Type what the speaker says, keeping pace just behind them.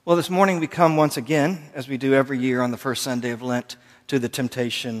Well, this morning we come once again, as we do every year on the first Sunday of Lent, to the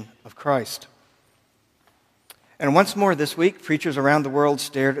temptation of Christ. And once more this week, preachers around the world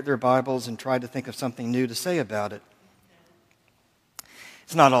stared at their Bibles and tried to think of something new to say about it.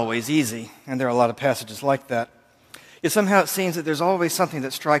 It's not always easy, and there are a lot of passages like that. Yet somehow it seems that there's always something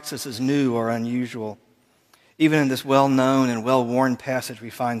that strikes us as new or unusual. Even in this well-known and well-worn passage,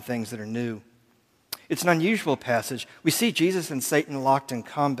 we find things that are new. It's an unusual passage. We see Jesus and Satan locked in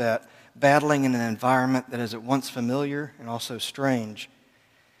combat, battling in an environment that is at once familiar and also strange.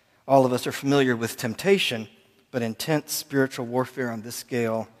 All of us are familiar with temptation, but intense spiritual warfare on this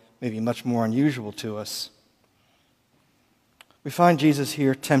scale may be much more unusual to us. We find Jesus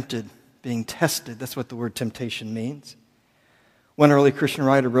here tempted, being tested. That's what the word temptation means. One early Christian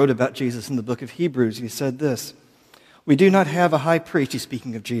writer wrote about Jesus in the book of Hebrews. He said this, "We do not have a high priest," he's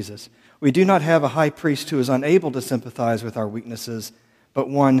speaking of Jesus, "we do not have a high priest who is unable to sympathize with our weaknesses, but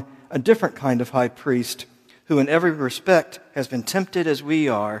one, a different kind of high priest, who in every respect has been tempted as we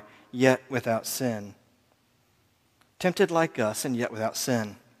are, yet without sin." Tempted like us, and yet without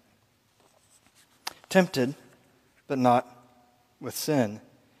sin. Tempted, but not with sin.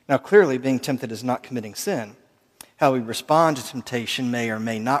 Now, clearly, being tempted is not committing sin. How we respond to temptation may or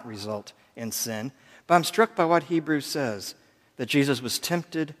may not result in sin, but I'm struck by what Hebrews says, that Jesus was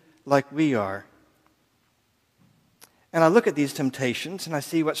tempted like we are. And I look at these temptations and I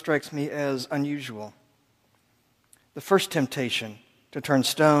see what strikes me as unusual. The first temptation, to turn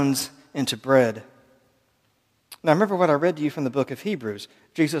stones into bread. Now remember what I read to you from the book of Hebrews.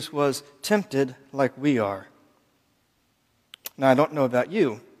 Jesus was tempted like we are. Now I don't know about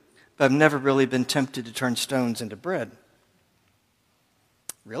you, but I've never really been tempted to turn stones into bread.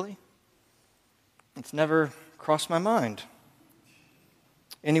 Really? It's never crossed my mind.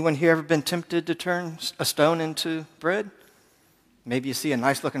 Anyone here ever been tempted to turn a stone into bread? Maybe you see a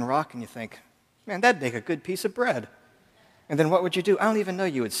nice-looking rock and you think, man, that'd make a good piece of bread. And then what would you do? I don't even know.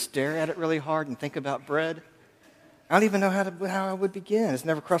 You would stare at it really hard and think about bread. I don't even know how I would begin. It's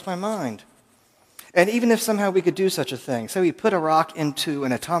never crossed my mind. And even if somehow we could do such a thing, say we put a rock into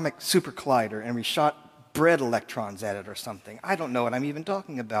an atomic super collider and we shot bread electrons at it or something. I don't know what I'm even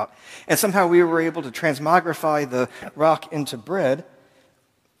talking about. And somehow we were able to transmogrify the rock into bread.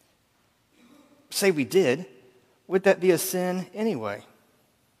 Say we did, would that be a sin anyway?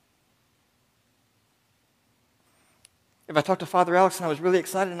 If I talked to Father Alex and I was really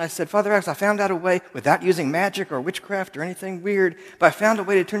excited and I said, "Father Alex, I found out a way without using magic or witchcraft or anything weird, but I found a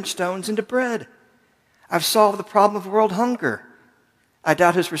way to turn stones into bread. I've solved the problem of world hunger." I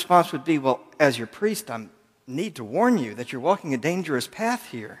doubt his response would be, "Well, as your priest, I need to warn you that you're walking a dangerous path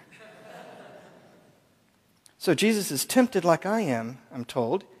here." So Jesus is tempted like I am, I'm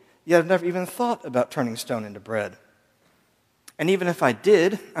told, yet I've never even thought about turning stone into bread. And even if I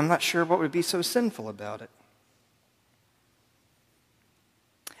did, I'm not sure what would be so sinful about it.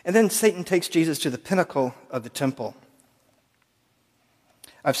 And then Satan takes Jesus to the pinnacle of the temple.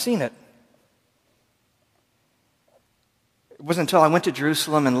 I've seen it. It wasn't until I went to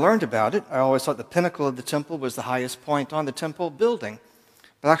Jerusalem and learned about it. I always thought the pinnacle of the temple was the highest point on the temple building.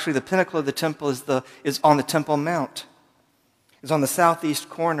 But actually the pinnacle of the temple is on the Temple Mount. It's on the southeast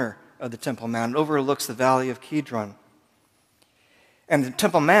corner of the Temple Mount. It overlooks the valley of Kidron. And the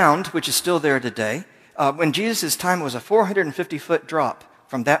Temple Mount, which is still there today, when Jesus' time, it was a 450-foot drop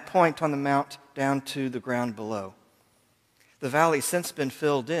from that point on the mount down to the ground below. The valley's since been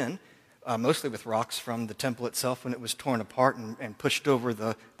filled in, mostly with rocks from the temple itself when it was torn apart and pushed over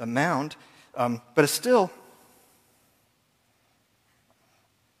the mound. But it's still,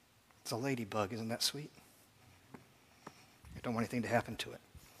 it's a ladybug, isn't that sweet? I don't want anything to happen to it.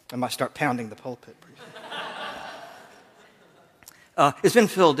 I might start pounding the pulpit. It's been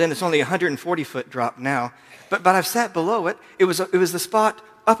filled in. It's only a 140-foot drop now. But I've sat below it. It was the spot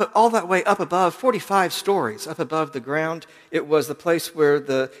up all that way up above, 45 stories up above the ground. It was the place where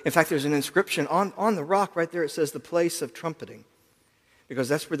in fact, there's an inscription on the rock right there. It says the place of trumpeting. Because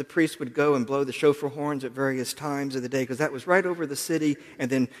that's where the priests would go and blow the shofar horns at various times of the day. Because that was right over the city and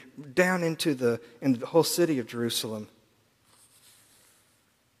then down into the whole city of Jerusalem.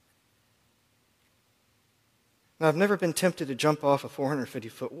 Now, I've never been tempted to jump off a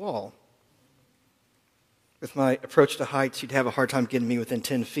 450-foot wall. With my approach to heights, you'd have a hard time getting me within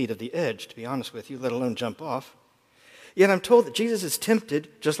 10 feet of the edge, to be honest with you, let alone jump off. Yet I'm told that Jesus is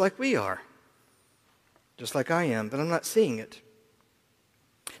tempted just like we are, just like I am, but I'm not seeing it.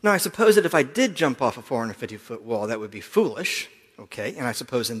 Now, I suppose that if I did jump off a 450-foot wall, that would be foolish, okay, and I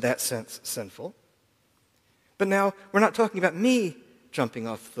suppose in that sense sinful. But now, we're not talking about me jumping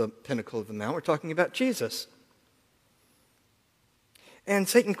off the pinnacle of the mount, we're talking about Jesus. And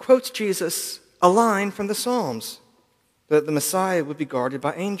Satan quotes Jesus a line from the Psalms, that the Messiah would be guarded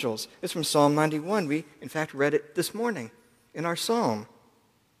by angels. It's from Psalm 91. We, in fact, read it this morning in our psalm.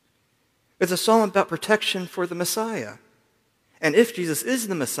 It's a psalm about protection for the Messiah. And if Jesus is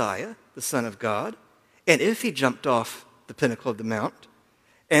the Messiah, the Son of God, and if he jumped off the pinnacle of the mount,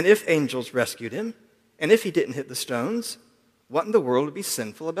 and if angels rescued him, and if he didn't hit the stones, what in the world would be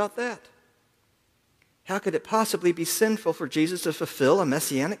sinful about that? How could it possibly be sinful for Jesus to fulfill a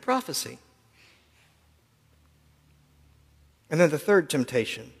messianic prophecy? And then the third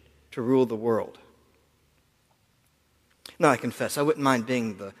temptation, to rule the world. Now, I confess, I wouldn't mind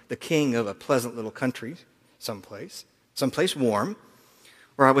being the king of a pleasant little country someplace warm,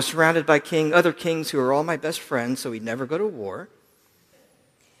 where I was surrounded by other kings who are all my best friends, so we'd never go to war.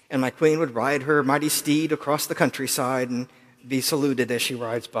 And my queen would ride her mighty steed across the countryside and be saluted as she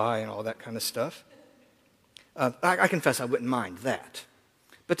rides by and all that kind of stuff. I confess I wouldn't mind that.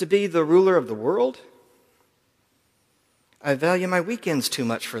 But to be the ruler of the world, I value my weekends too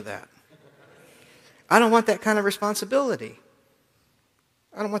much for that. I don't want that kind of responsibility.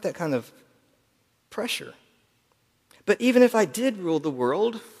 I don't want that kind of pressure. But even if I did rule the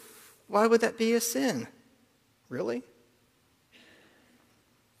world, why would that be a sin? Really?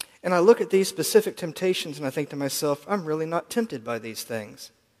 And I look at these specific temptations and I think to myself, I'm really not tempted by these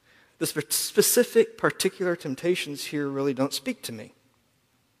things. The specific, particular temptations here really don't speak to me.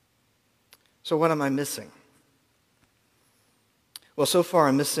 So what am I missing? Well, so far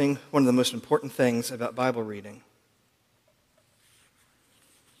I'm missing one of the most important things about Bible reading.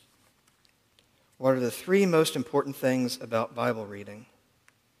 What are the three most important things about Bible reading?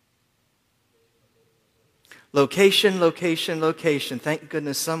 Location, location, location. Thank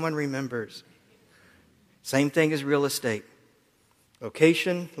goodness someone remembers. Same thing as real estate.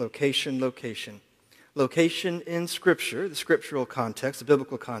 Location, location, location. Location in Scripture, the scriptural context, the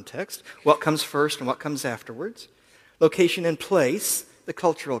biblical context, what comes first and what comes afterwards. Location in place, the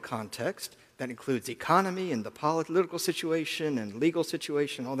cultural context. That includes economy and the political situation and legal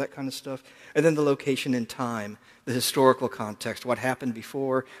situation, all that kind of stuff. And then the location in time, the historical context, what happened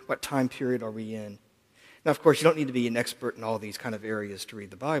before, what time period are we in. Now, of course, you don't need to be an expert in all these kind of areas to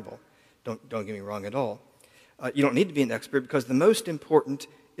read the Bible. Don't get me wrong at all. You don't need to be an expert because the most important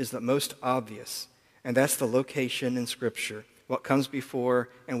is the most obvious, and that's the location in Scripture, what comes before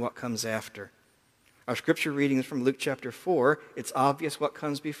and what comes after. Our Scripture reading is from Luke chapter 4. It's obvious what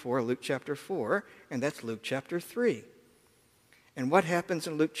comes before Luke chapter 4, and that's Luke chapter 3. And what happens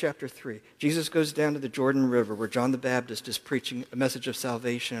in Luke chapter 3? Jesus goes down to the Jordan River where John the Baptist is preaching a message of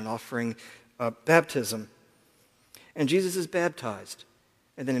salvation and offering baptism. And Jesus is baptized,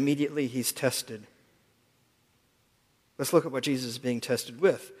 and then immediately he's tested. Let's look at what Jesus is being tested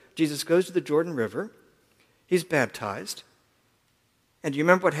with. Jesus goes to the Jordan River. He's baptized. And do you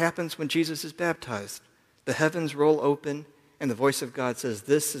remember what happens when Jesus is baptized? The heavens roll open, and the voice of God says,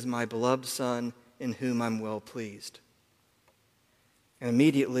 "This is my beloved Son, in whom I'm well pleased." And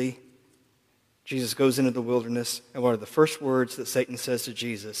immediately, Jesus goes into the wilderness, and what are the first words that Satan says to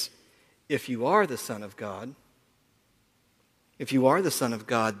Jesus? If you are the Son of God,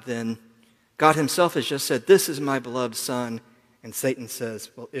 then God himself has just said, "This is my beloved Son," and Satan says,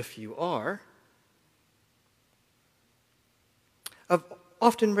 well, if you are. I've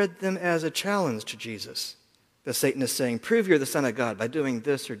often read them as a challenge to Jesus, that Satan is saying, prove you're the Son of God by doing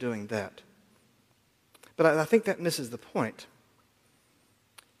this or doing that. But I think that misses the point.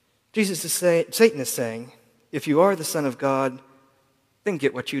 Satan is saying, if you are the Son of God, then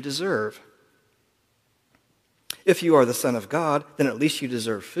get what you deserve. If you are the Son of God, then at least you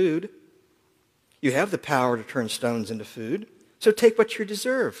deserve food. You have the power to turn stones into food, so take what you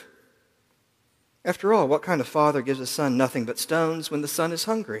deserve. After all, what kind of father gives a son nothing but stones when the son is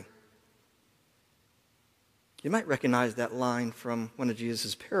hungry? You might recognize that line from one of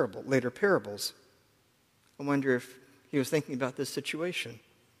Jesus' later parables. I wonder if he was thinking about this situation.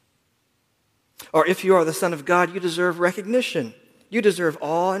 Or if you are the Son of God, you deserve recognition. You deserve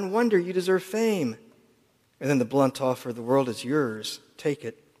awe and wonder. You deserve fame. And then the blunt offer, the world is yours. Take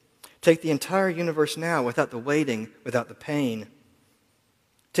it. Take the entire universe now without the waiting, without the pain.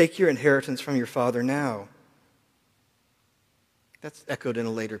 Take your inheritance from your father now. That's echoed in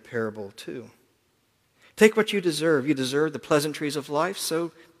a later parable too. Take what you deserve. You deserve the pleasantries of life,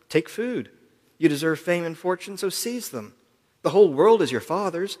 so take food. You deserve fame and fortune, so seize them. The whole world is your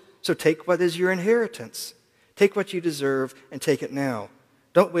father's, so take what is your inheritance. Take what you deserve and take it now.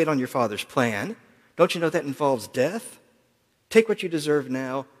 Don't wait on your father's plan. Don't you know that involves death? Take what you deserve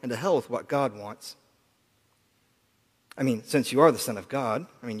now, and to hell with what God wants. Since you are the Son of God,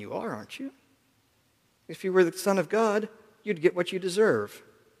 you are, aren't you? If you were the Son of God, you'd get what you deserve.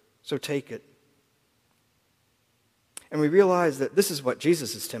 So take it. And we realize that this is what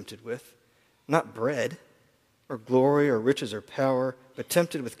Jesus is tempted with, not bread or glory or riches or power, but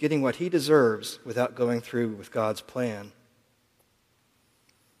tempted with getting what he deserves without going through with God's plan.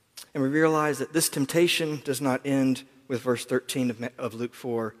 And we realize that this temptation does not end with verse 13 of Luke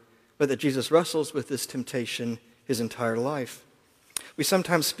 4, but that Jesus wrestles with this temptation his entire life. We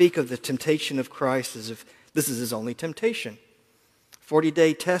sometimes speak of the temptation of Christ as if this is his only temptation.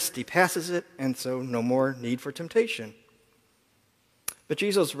 40-day test, he passes it, and so no more need for temptation. But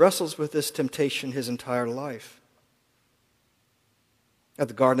Jesus wrestles with this temptation his entire life. At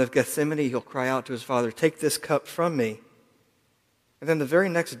the Garden of Gethsemane, he'll cry out to his Father, "Take this cup from me." And then the very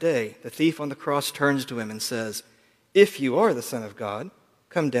next day, the thief on the cross turns to him and says, "If you are the Son of God,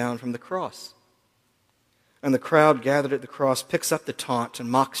 come down from the cross." And the crowd gathered at the cross picks up the taunt and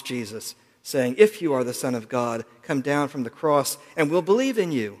mocks Jesus, saying, "If you are the Son of God, come down from the cross, and we'll believe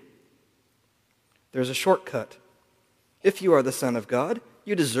in you." There's a shortcut. If you are the Son of God,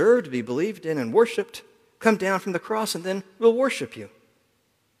 you deserve to be believed in and worshipped. Come down from the cross, and then we'll worship you.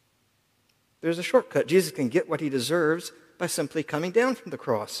 There's a shortcut. Jesus can get what he deserves by simply coming down from the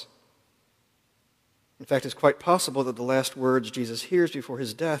cross. In fact, it's quite possible that the last words Jesus hears before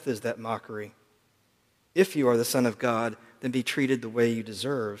his death is that mockery. If you are the Son of God, then be treated the way you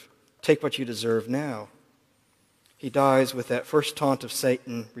deserve. Take what you deserve now. He dies with that first taunt of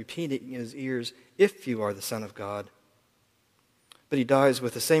Satan repeating in his ears, "If you are the Son of God." But he dies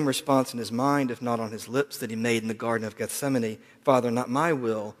with the same response in his mind, if not on his lips, that he made in the Garden of Gethsemane, "Father, not my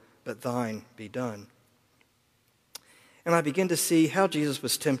will, but thine be done." And I begin to see how Jesus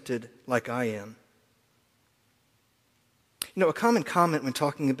was tempted like I am. You know, a common comment when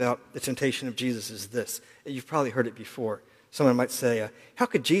talking about the temptation of Jesus is this. You've probably heard it before. Someone might say, how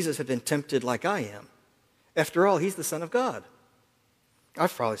could Jesus have been tempted like I am? After all, he's the Son of God.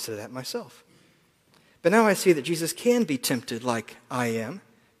 I've probably said that myself. But now I see that Jesus can be tempted like I am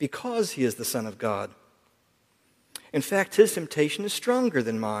because he is the Son of God. In fact, his temptation is stronger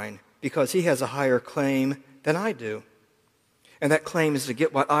than mine because he has a higher claim than I do. And that claim is to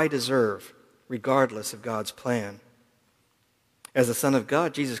get what I deserve, regardless of God's plan. As the Son of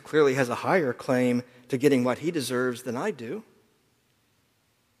God, Jesus clearly has a higher claim to getting what he deserves than I do.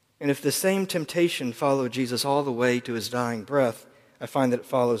 And if the same temptation followed Jesus all the way to his dying breath, I find that it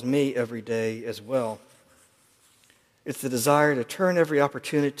follows me every day as well. It's the desire to turn every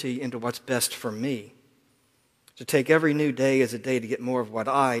opportunity into what's best for me, to take every new day as a day to get more of what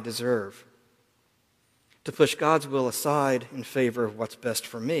I deserve, to push God's will aside in favor of what's best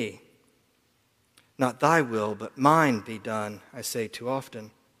for me. Not thy will, but mine be done, I say too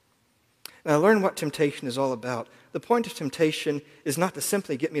often. And I learn what temptation is all about. The point of temptation is not to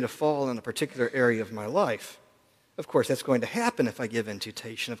simply get me to fall in a particular area of my life. Of course, that's going to happen if I give in to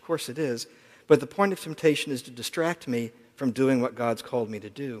temptation. Of course it is. But the point of temptation is to distract me from doing what God's called me to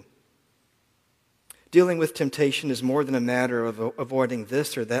do. Dealing with temptation is more than a matter of avoiding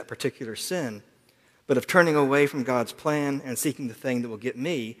this or that particular sin, but of turning away from God's plan and seeking the thing that will get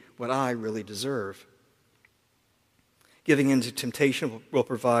me what I really deserve. Giving in to temptation will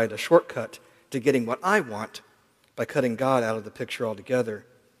provide a shortcut to getting what I want by cutting God out of the picture altogether.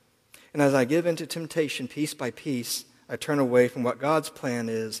 And as I give in to temptation piece by piece, I turn away from what God's plan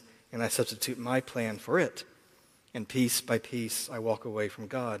is and I substitute my plan for it. And piece by piece, I walk away from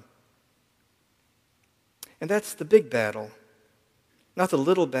God. And that's the big battle. Not the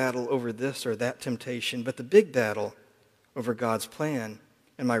little battle over this or that temptation, but the big battle over God's plan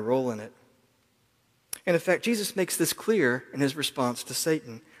and my role in it. And in fact, Jesus makes this clear in his response to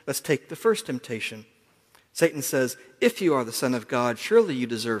Satan. Let's take the first temptation. Satan says, "If you are the Son of God, surely you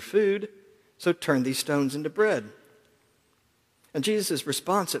deserve food, so turn these stones into bread." And Jesus'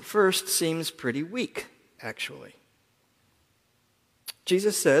 response at first seems pretty weak, actually.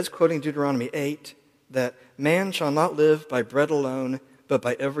 Jesus says, quoting Deuteronomy 8, that man shall not live by bread alone, but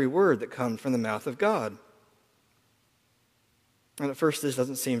by every word that comes from the mouth of God. And at first this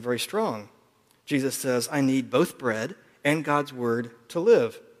doesn't seem very strong. Jesus says, I need both bread and God's word to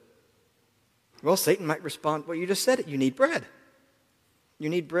live. Well, Satan might respond, well, you just said it. You need bread. You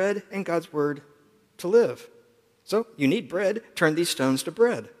need bread and God's word to live. So you need bread. Turn these stones to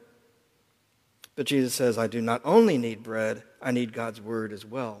bread. But Jesus says, I do not only need bread, I need God's word as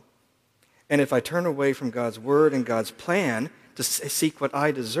well. And if I turn away from God's word and God's plan to seek what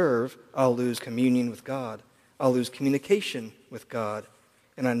I deserve, I'll lose communion with God. I'll lose communication with God.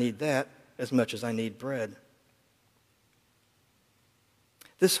 And I need that as much as I need bread.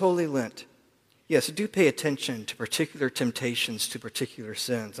 This Holy Lent, yes, do pay attention to particular temptations, to particular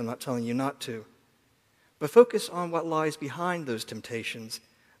sins. I'm not telling you not to. But focus on what lies behind those temptations,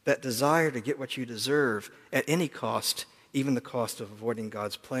 that desire to get what you deserve at any cost, even the cost of avoiding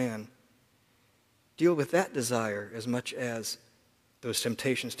God's plan. Deal with that desire as much as those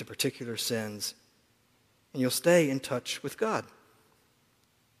temptations to particular sins, and you'll stay in touch with God.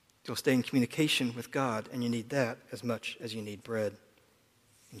 You'll stay in communication with God, and you need that as much as you need bread.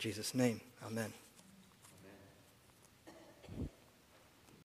 In Jesus' name, amen.